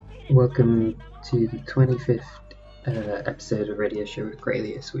Welcome to the 25th episode of Radio Show with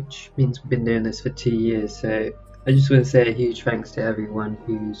Cralias, which means we've been doing this for 2 years. So I just want to say a huge thanks to everyone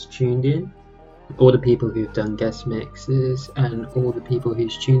who's tuned in, all the people who've done guest mixes, and all the people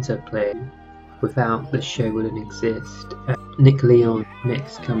whose tunes I've played. Without the show wouldn't exist. León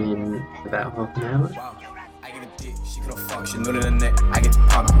mix coming in about half an hour. She couldn't function, none in the neck, I get to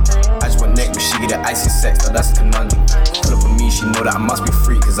pumping. I just want neck, but she get the icy sex, now that's a conundrum. Pull up on me, she know that I must be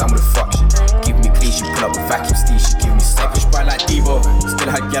free, cause I'm with a function. Keeping me clean, she pull up with vacuum steel, she give me sex. Push bright like Devo, still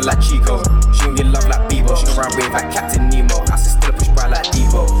had girl like Chico. She don't get love like Bebo, she gon' run wave like Captain Nemo. I said still push bright like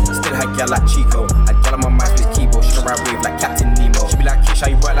Devo, still had girl like Chico. I got on my MySpace keyboard, she gon' run wave like Captain Nemo. She be like, Kish, how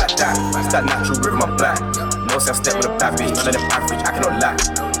you work like that? It's that natural rhythm of black. No self step with a bad bitch, none of them average, I cannot lack.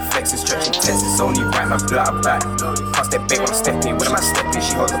 Flexing, stretching, tense, it's only right, my blood back. Can't step back when I'm stepping, when I'm stepping,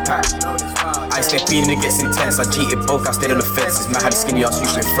 she holds the pack. I step in and it gets intense, I cheated both, I stayed on the fences. Man, had a skinny ass,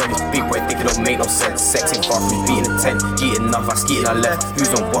 you been friends, big boy, think it don't make no sense. Sexing far from beating the tent, cheating enough, I skeeted, I left.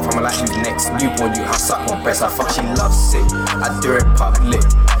 Who's on what, I'm like, who's next? Newborn, you, I suck on breast, I fuck, she loves it. I do it public,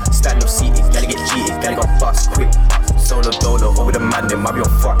 stand up seated, gotta get cheated, gotta go bust quick. Solo dolo, over the man, them, I be on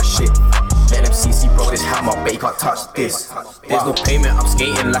fuck shit. Let them CC bro, this hammer, but you can't touch this. There's no payment, I'm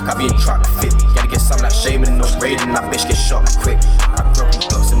skating like I be in track fit. Gotta get some like shaming, no raiding, that bitch get shot quick. I grew up in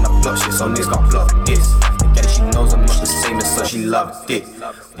blocks and I block shit, so niggas got block this. Get it, she knows I'm not the same as her, she loved it.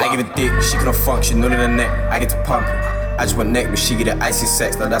 I give a dick, she couldn't function, none in the neck, I get to pumping. I just want neck, but she get the icy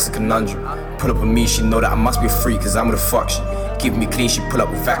sex, now that's a conundrum. Pull up on me, she know that I must be a freak, cause I'm with a function. Keep me clean, she pull up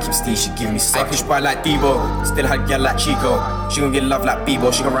with vacuum steel, she give me sex. I push by like Devo, still had girl like Chico. She gon' get love like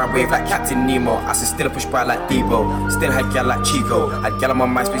Bebo, she gon' run wave like Captain Nemo. I said still push by like Devo, still had girl like Chico. Had girl on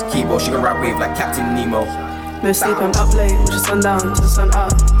my MySpace keyboard, she gon' run wave like Captain Nemo. No sleep, I'm up late, watch the sun down to the sun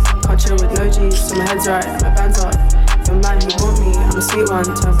up. Can't chill with no G's, so my head's right, my band's up. The man who want me, I'm a sweet one,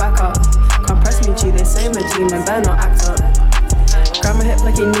 turn back up. Can't press me G, they say my G, man better not act up. Grab my hip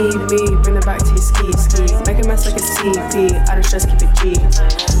like you need me, bring it back to your ski. Make a mess like a CP, I don't stress, keep it G.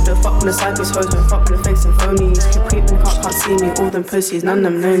 Don't fuck with the side piece hoes, don't fuck with the fakes and phonies. Keep creeping, can't see me, all them pussies, none of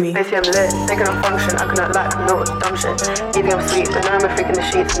them know me. They say I'm lit, they cannot function, I cannot lack, no dumb shit. You think I'm sweet, but now I'm a freak in the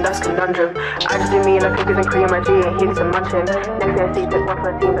sheets, and that's conundrum. I just do me like cookies and cream, my G, and he gets some munching. Next day I see, take one for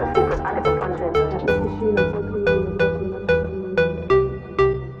a team, that's secret, I get some punching.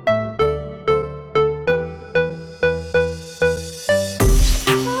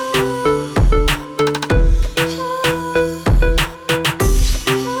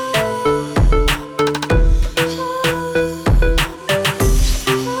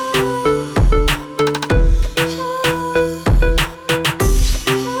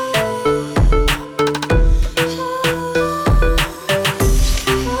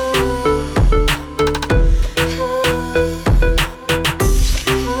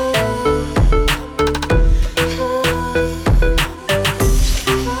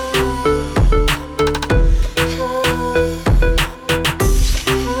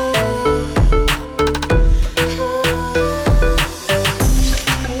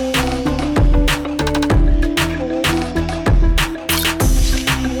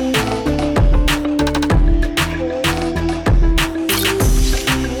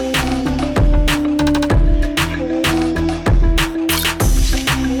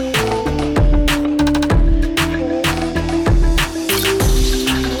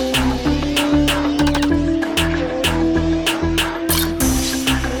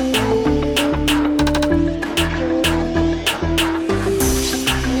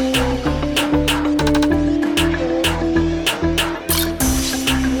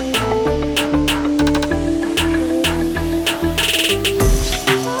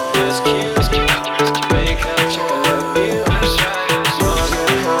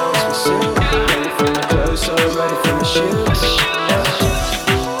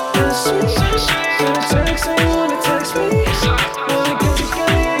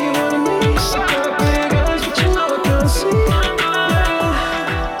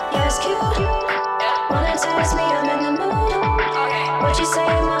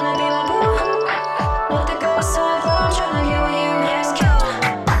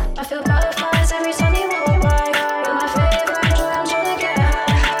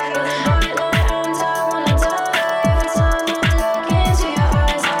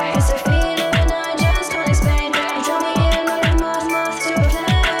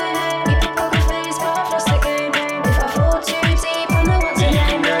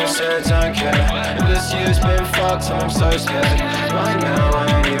 So I'm so scared. Right now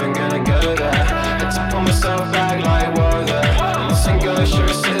I ain't even gonna go there. Had to pull myself back like whoa there. Listen ghost, you're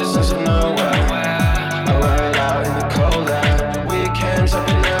a citizen of nowhere. Nowhere out in the cold air. Weekends up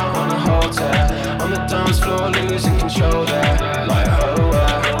and out on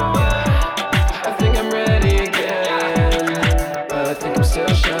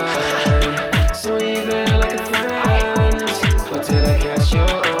it's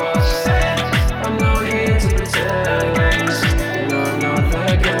yours. I'm not here to pretend. No, I'm not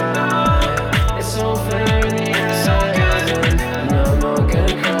that guy. It's all fair in the end, and I'm not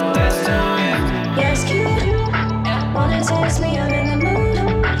gonna cry this time. Yes, cute. Wanna text me, I'm in the mood.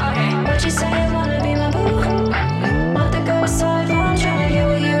 What you say, wanna be my boo? Want the girl side, I'm tryna get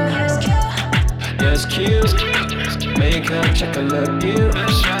with you. Yes, cute. Yes, cute. Makeup, check, I look you.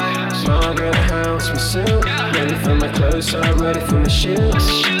 Margaret House, my suit. Ready for my clothes up, ready for my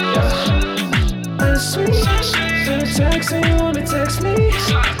shoes. Yeah. I'm sweet. Send a text, say you wanna text me.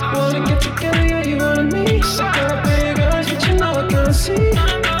 Wanna get together, yeah, you wanted me. Got big eyes, but you know I can't see.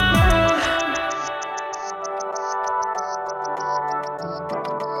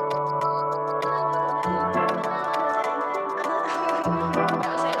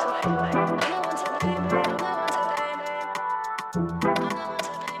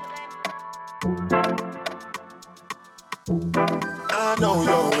 I know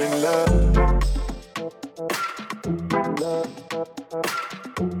you're in love.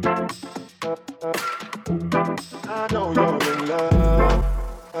 I know you're in love.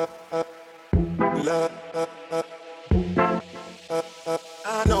 Love. I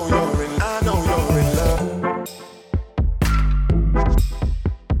know you're in love.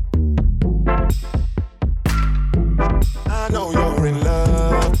 I know you're in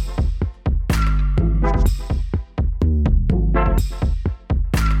love.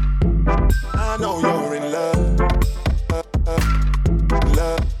 I know you're in love.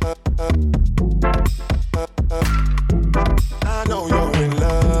 Love. I know you're in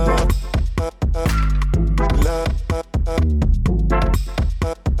love. Love.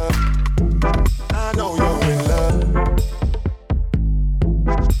 I know you're in love.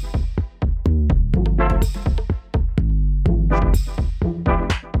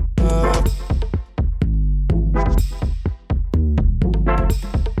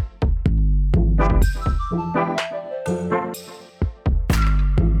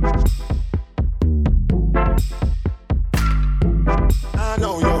 I know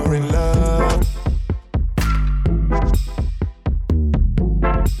you're in love.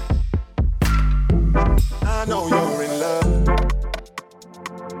 I know you're in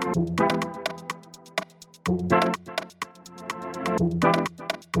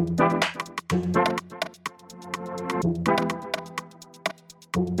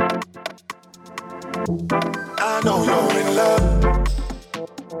love.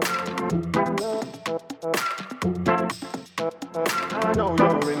 I know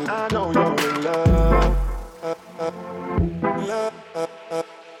you're in love. I know you're in love. Love.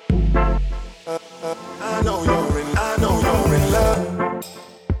 I know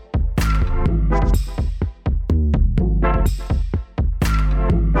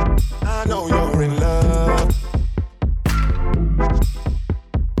you're in love.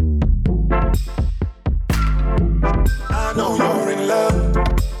 I know you're in love. I know you're in love.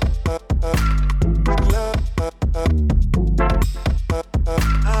 Love.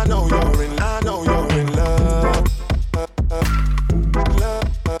 I know you're in love. Love.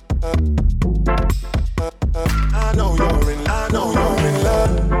 I know you're in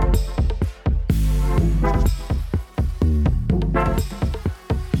love.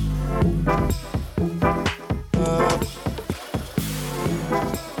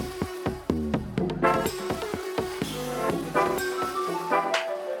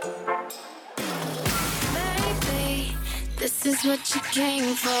 Baby, this is what you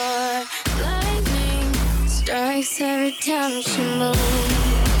came for. Lightning strikes every time she moves,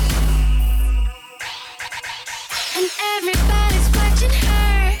 and everybody's watching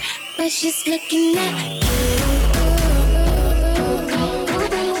her, but she's looking at you.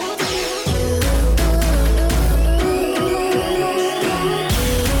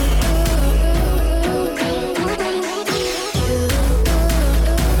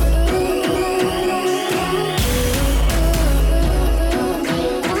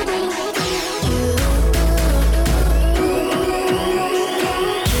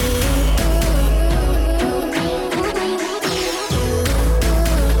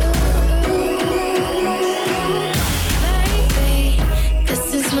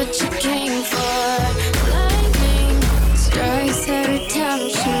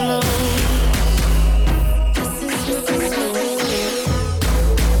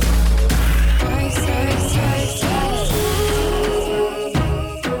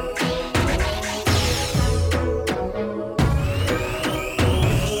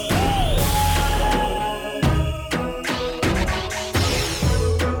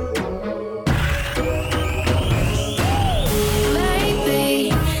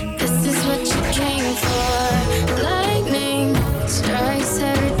 Strikes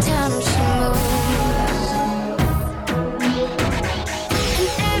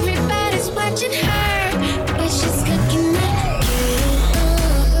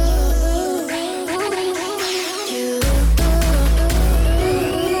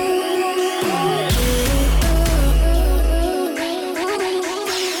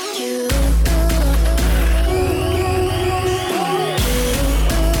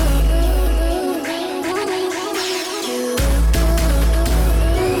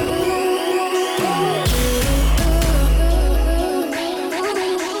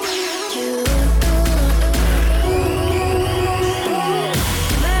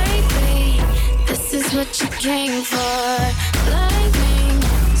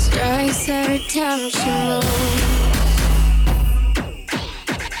miss every time she moves.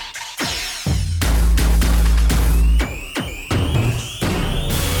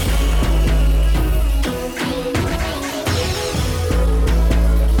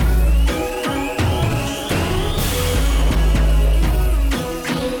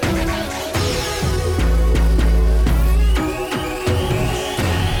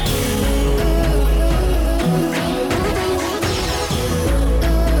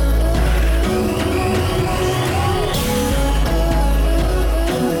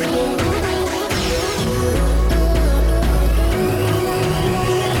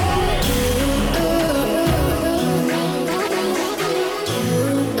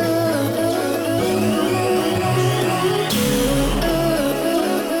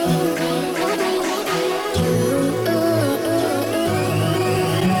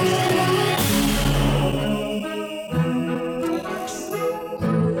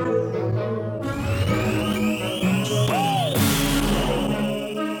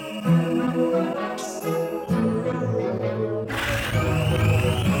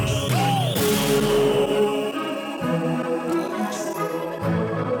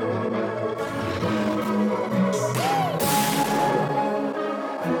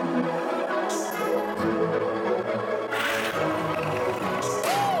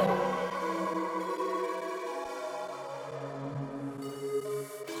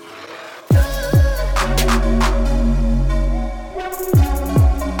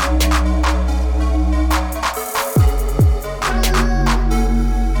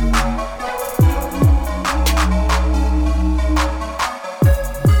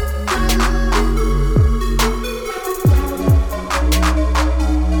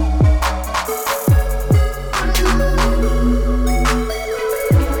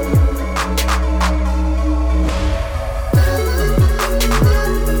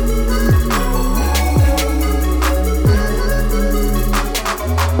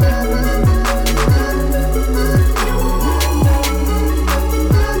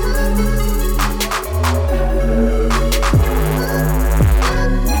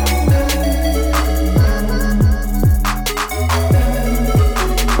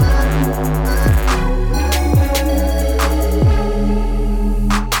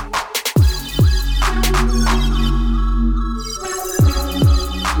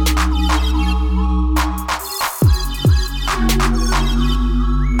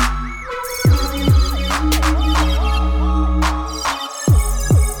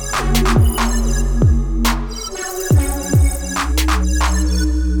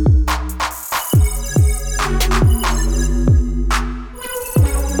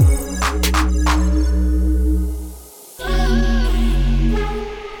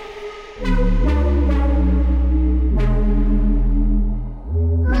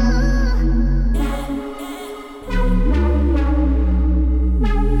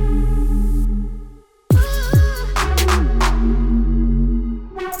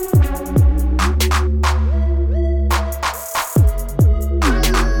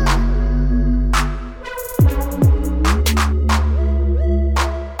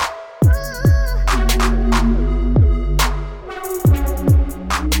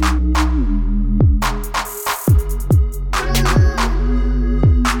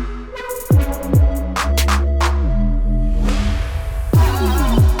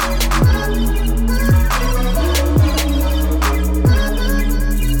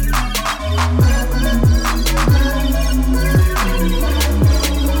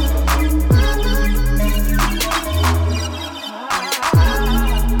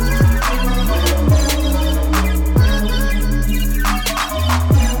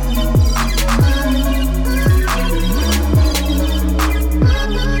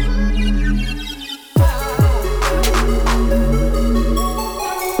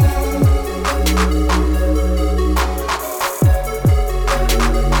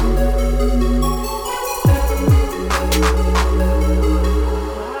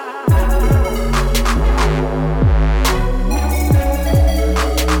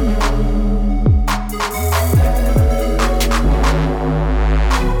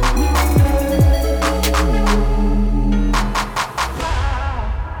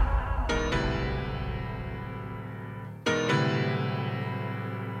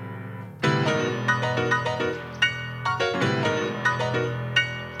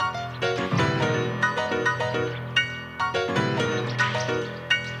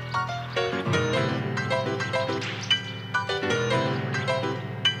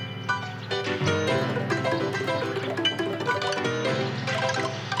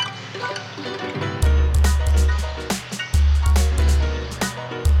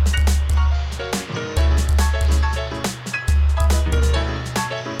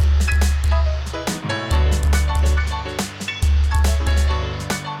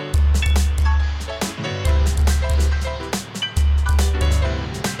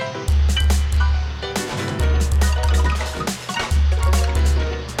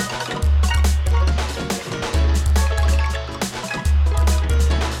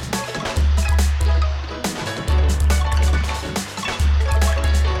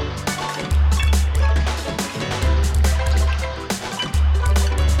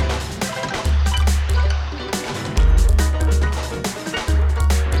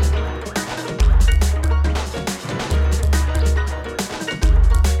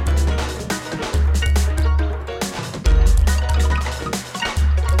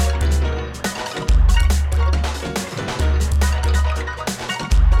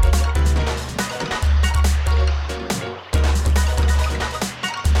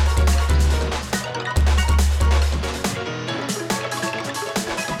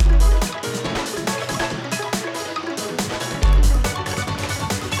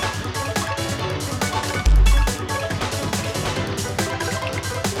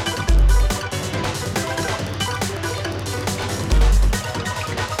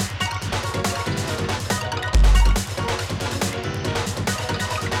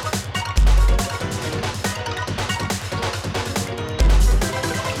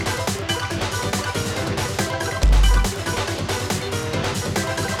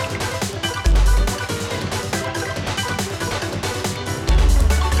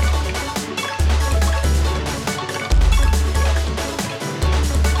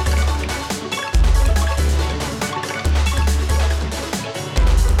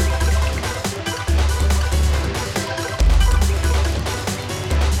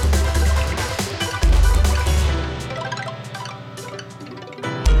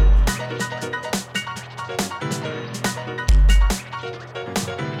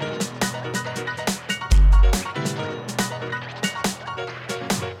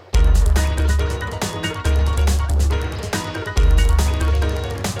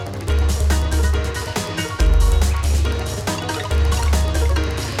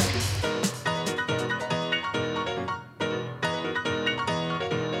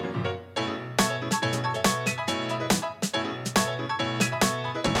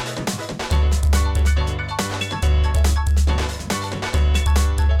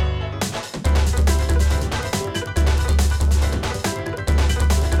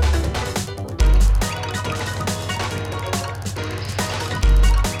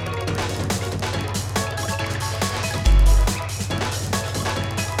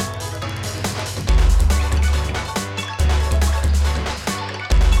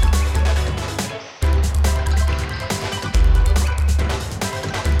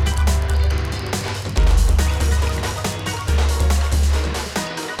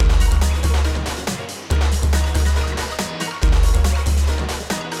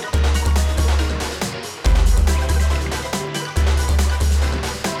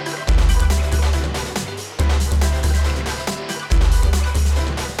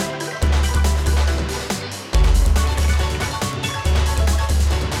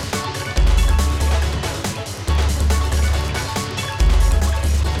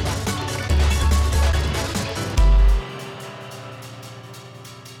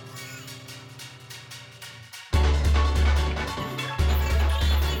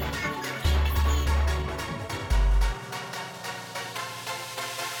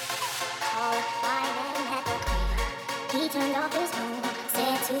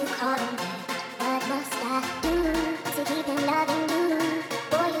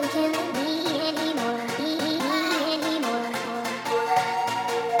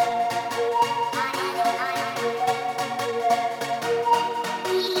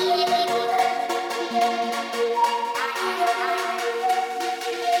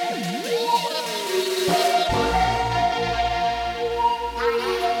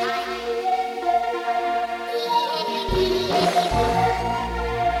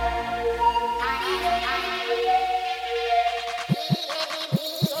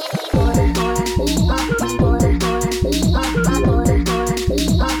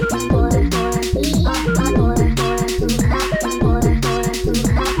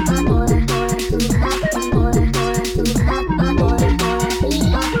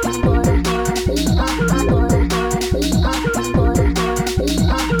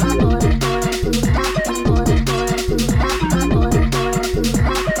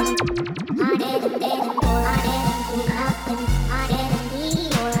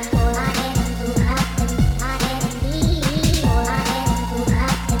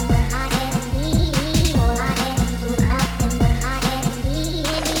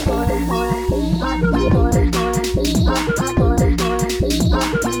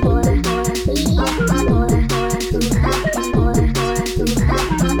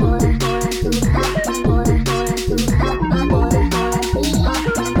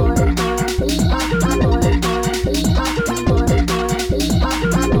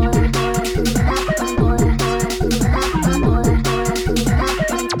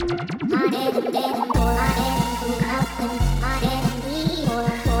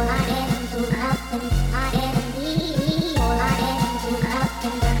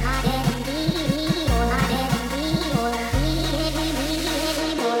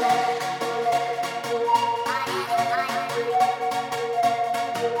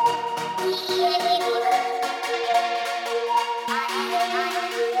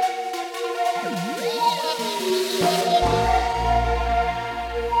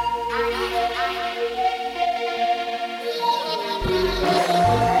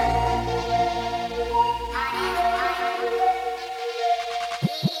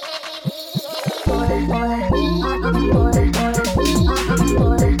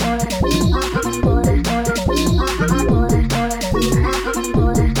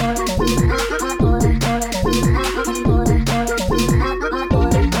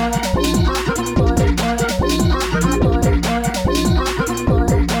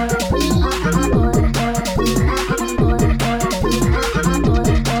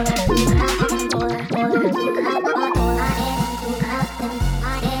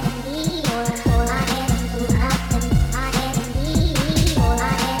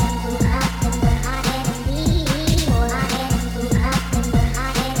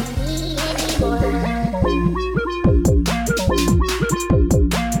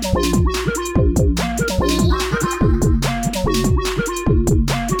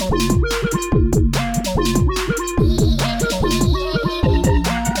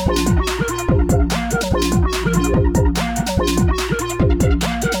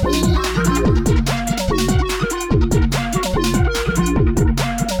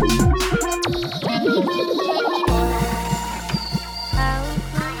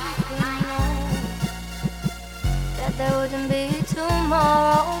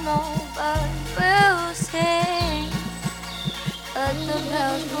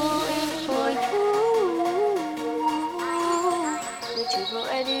 girls rooting for you. But you've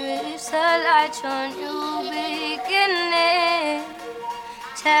already released the lights on new beginning.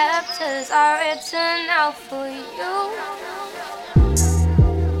 Chapters are written out for you.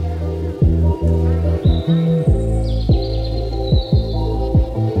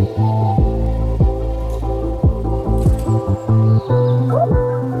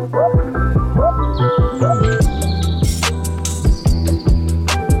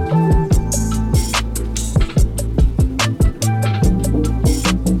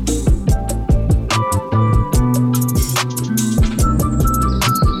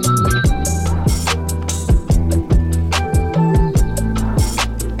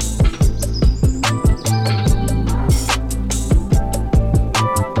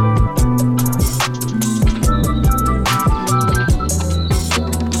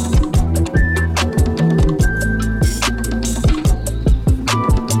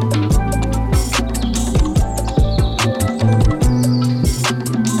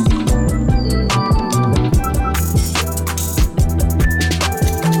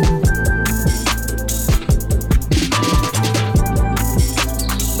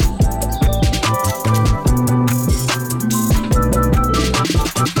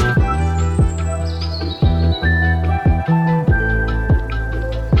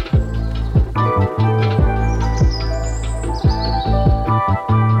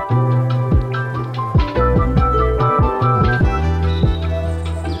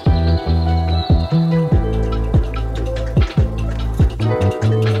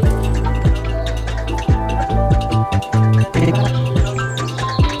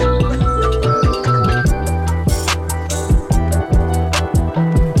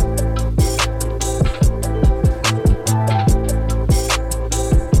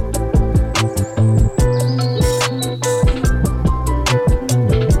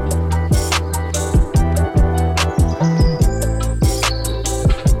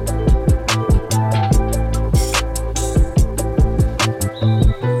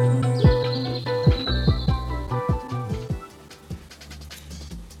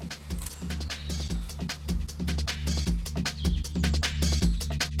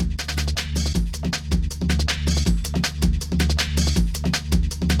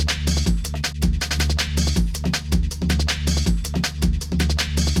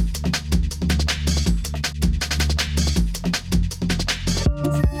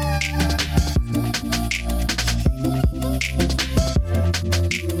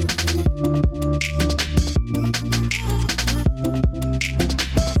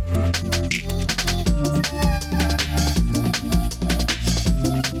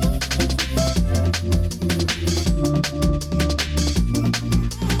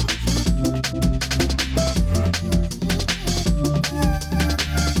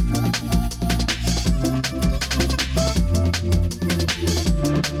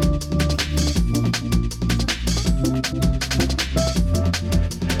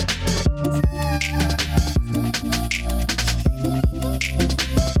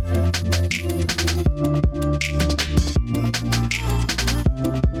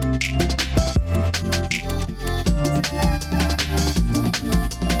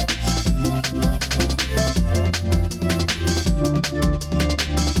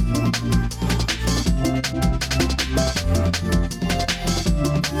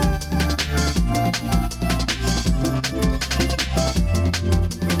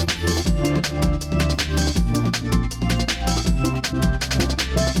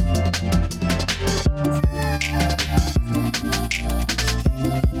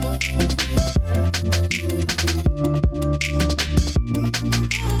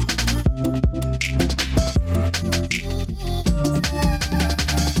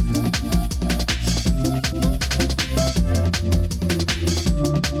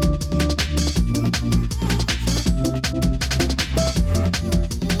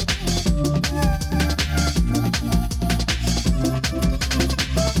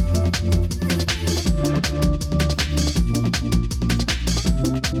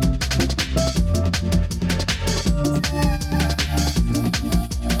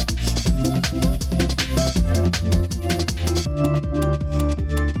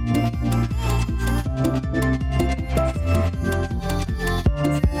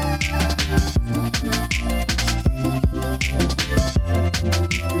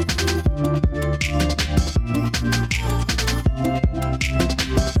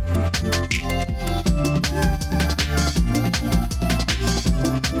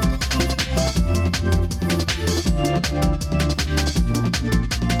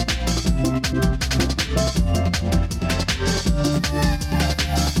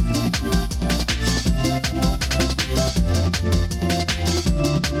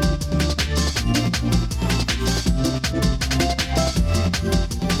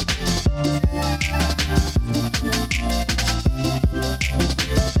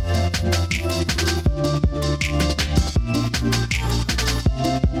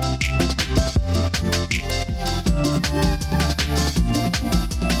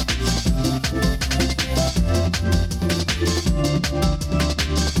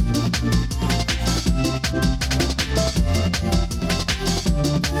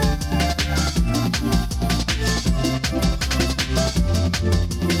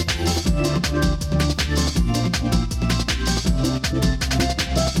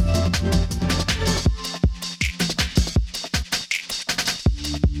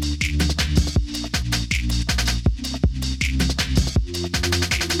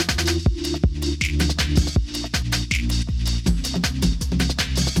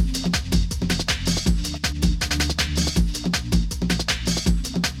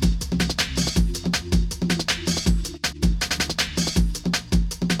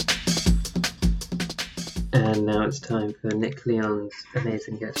 it's time for Nick Leon's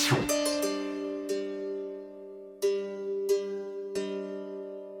amazing guest mix.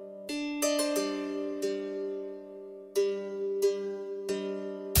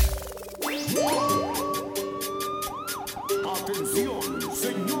 Atención,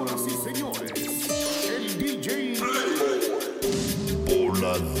 señoras y señores, el DJ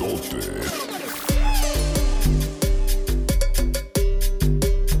Voladote.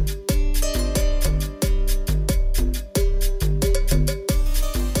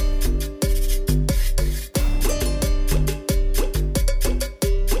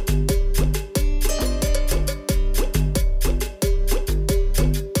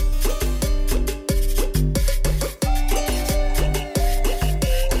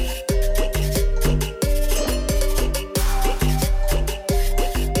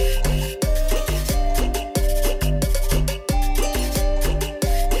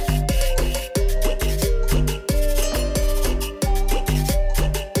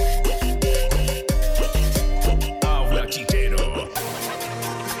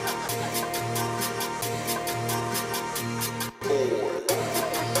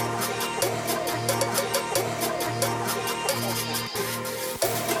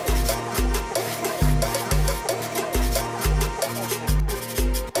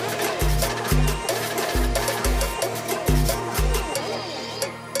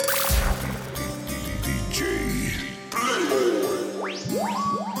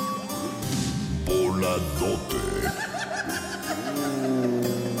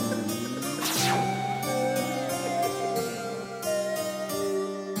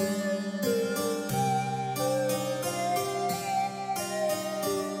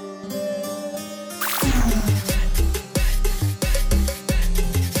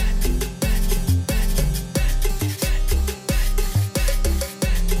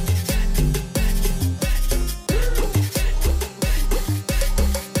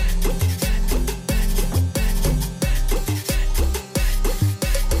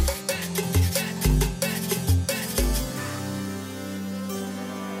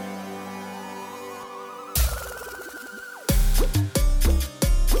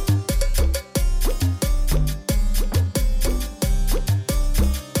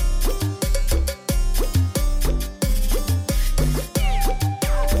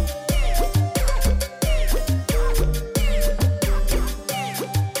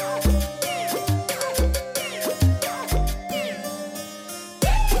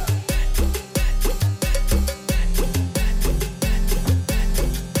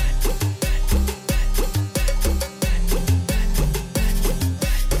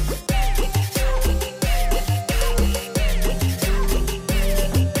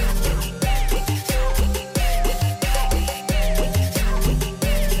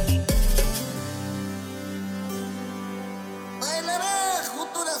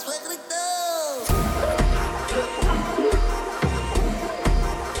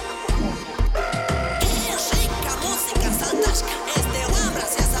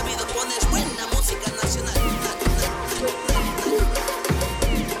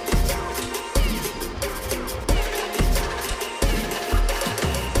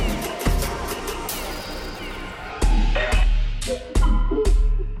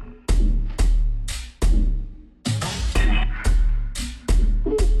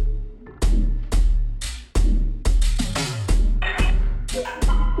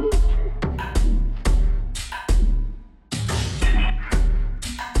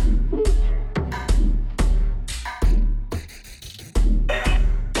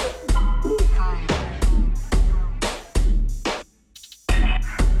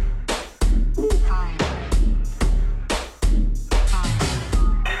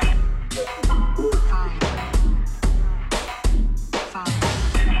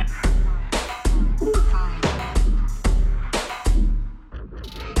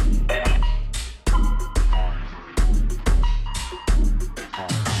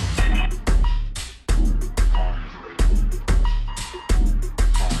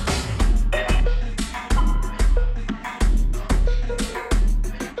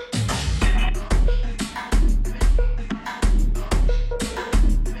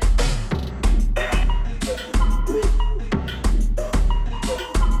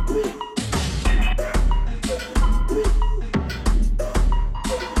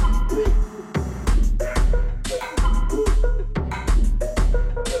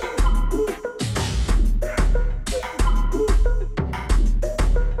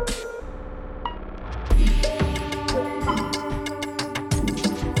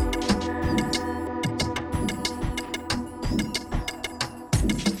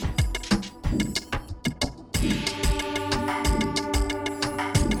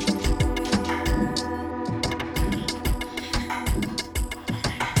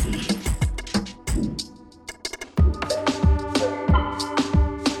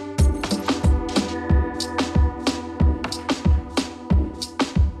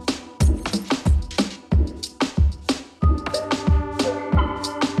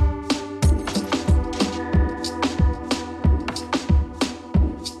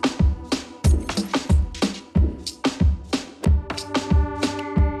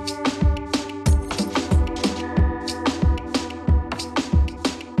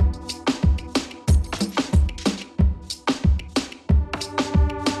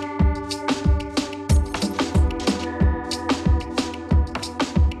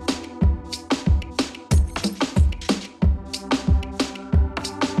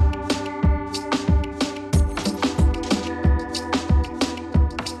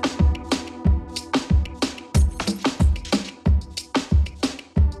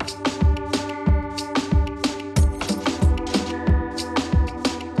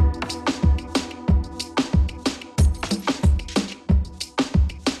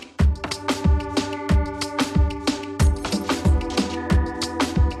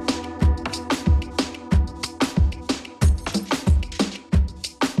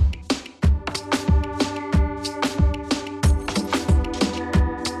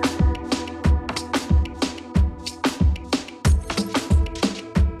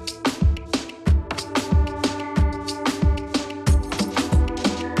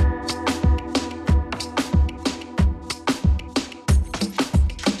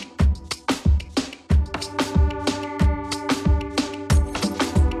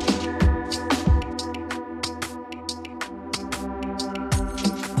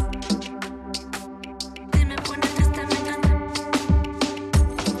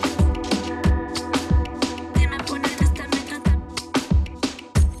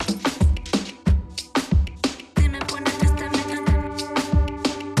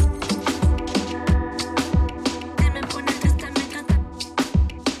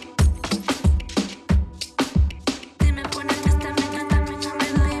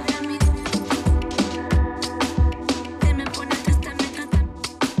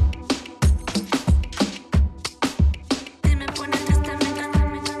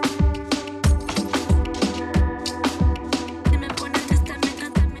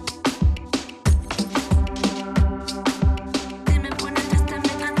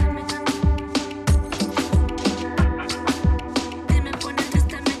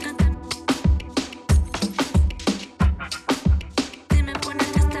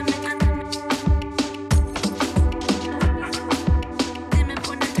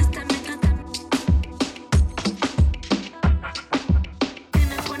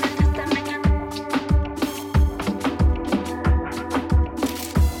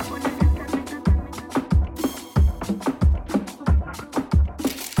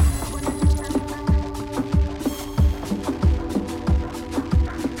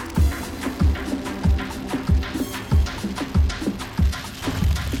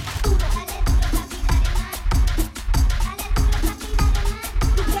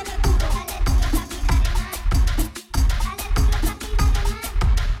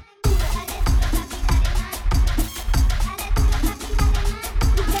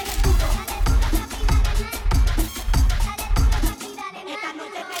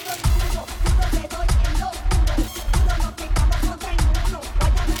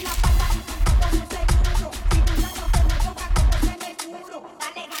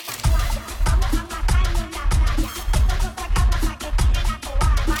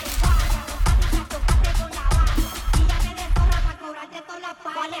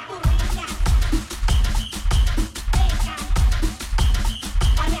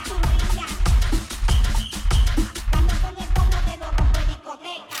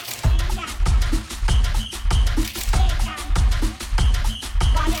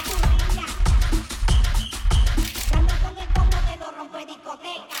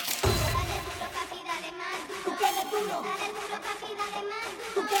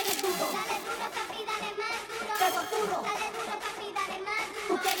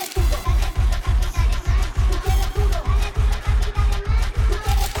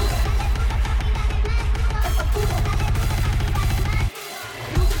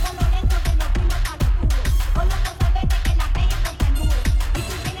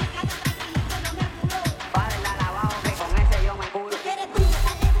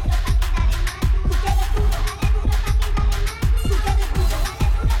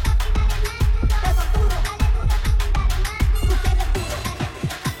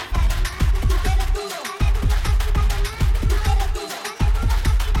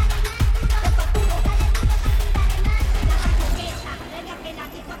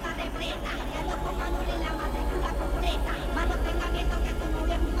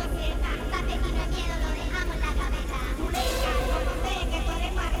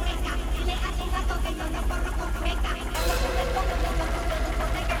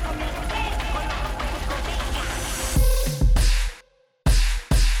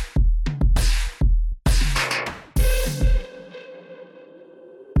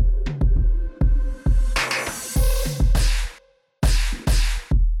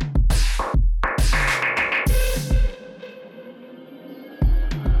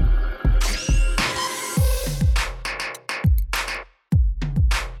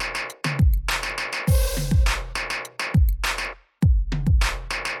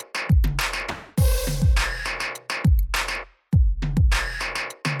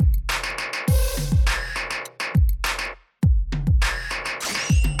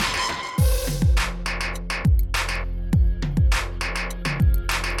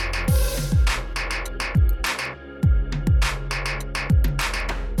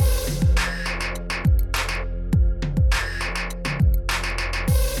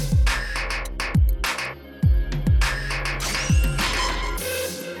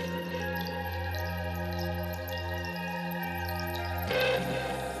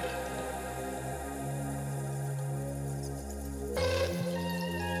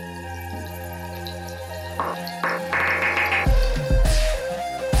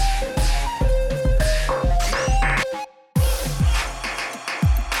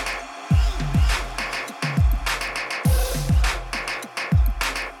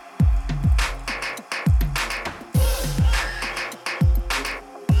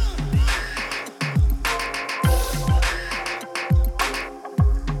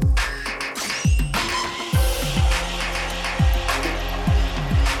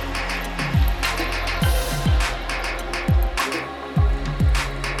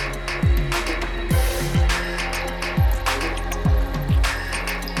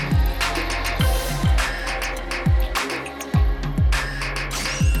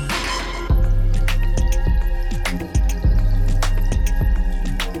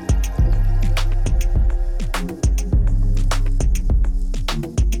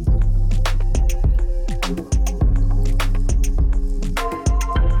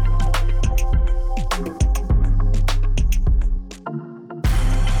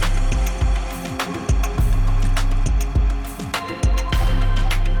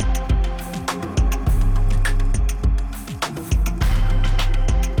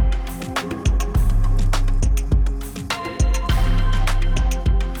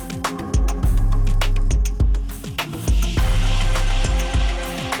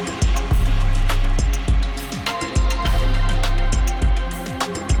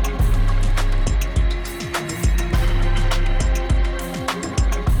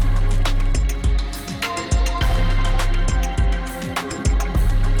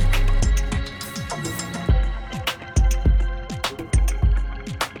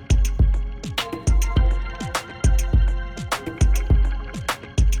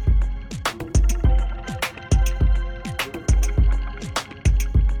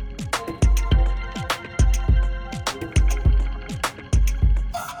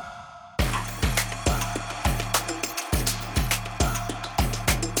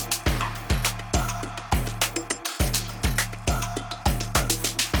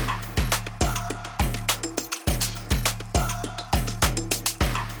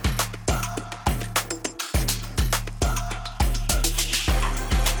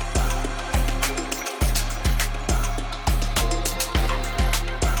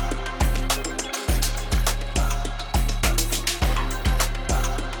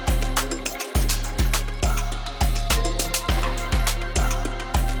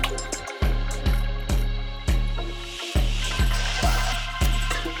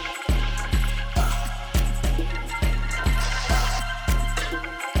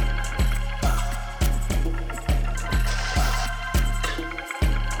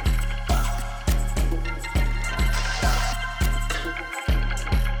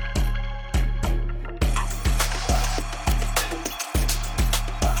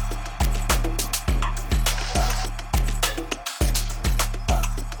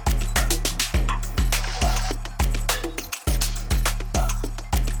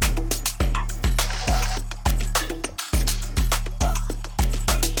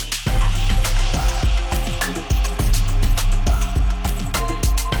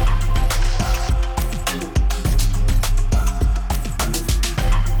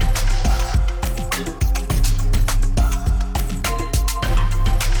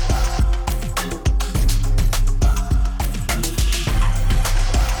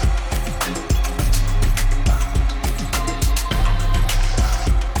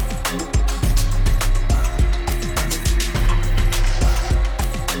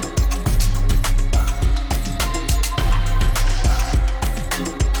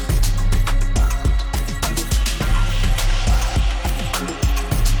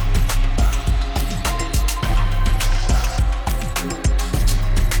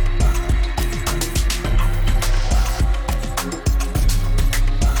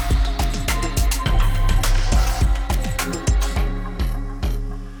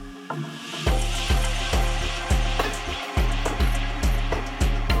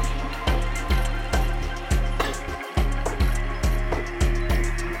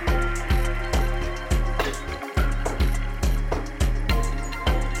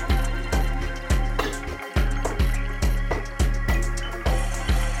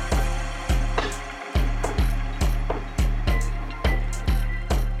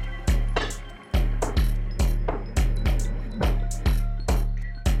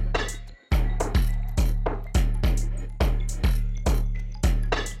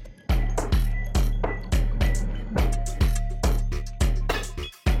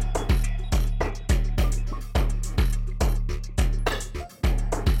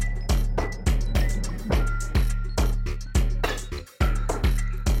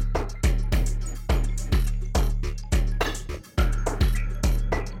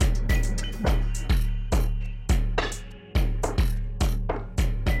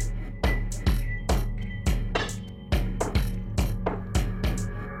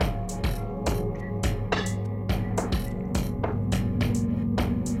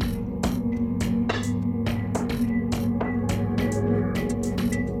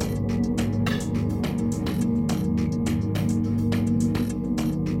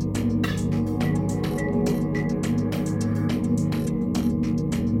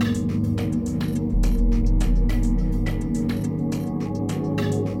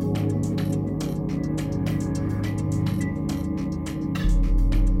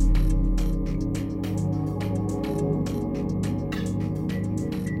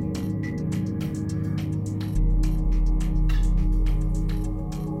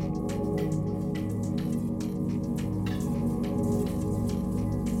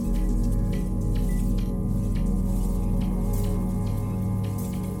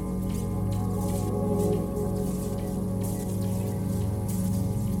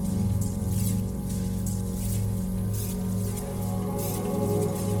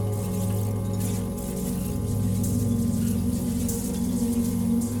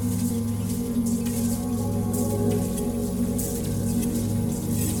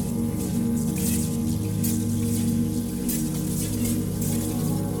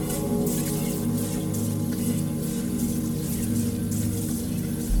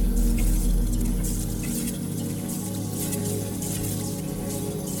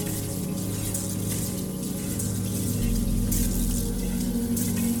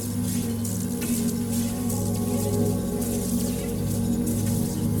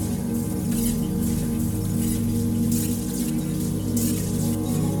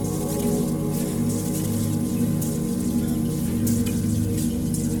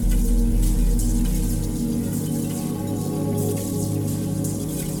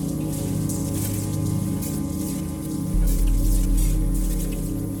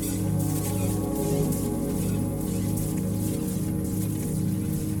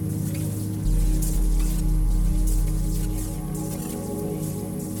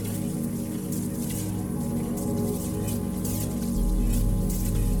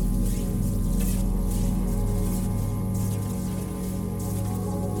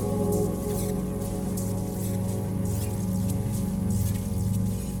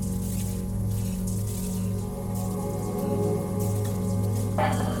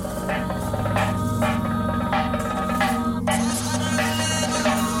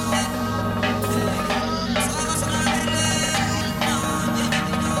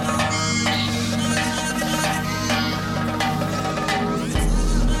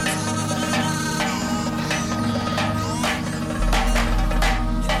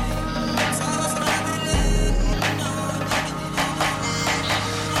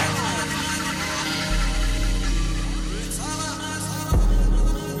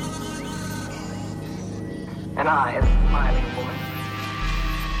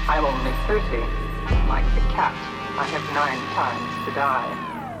 I'm only 30. Like the cat, I have 9 times to die.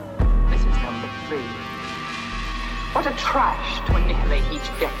 This is number 3. What a trash to annihilate each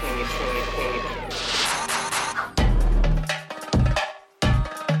decade.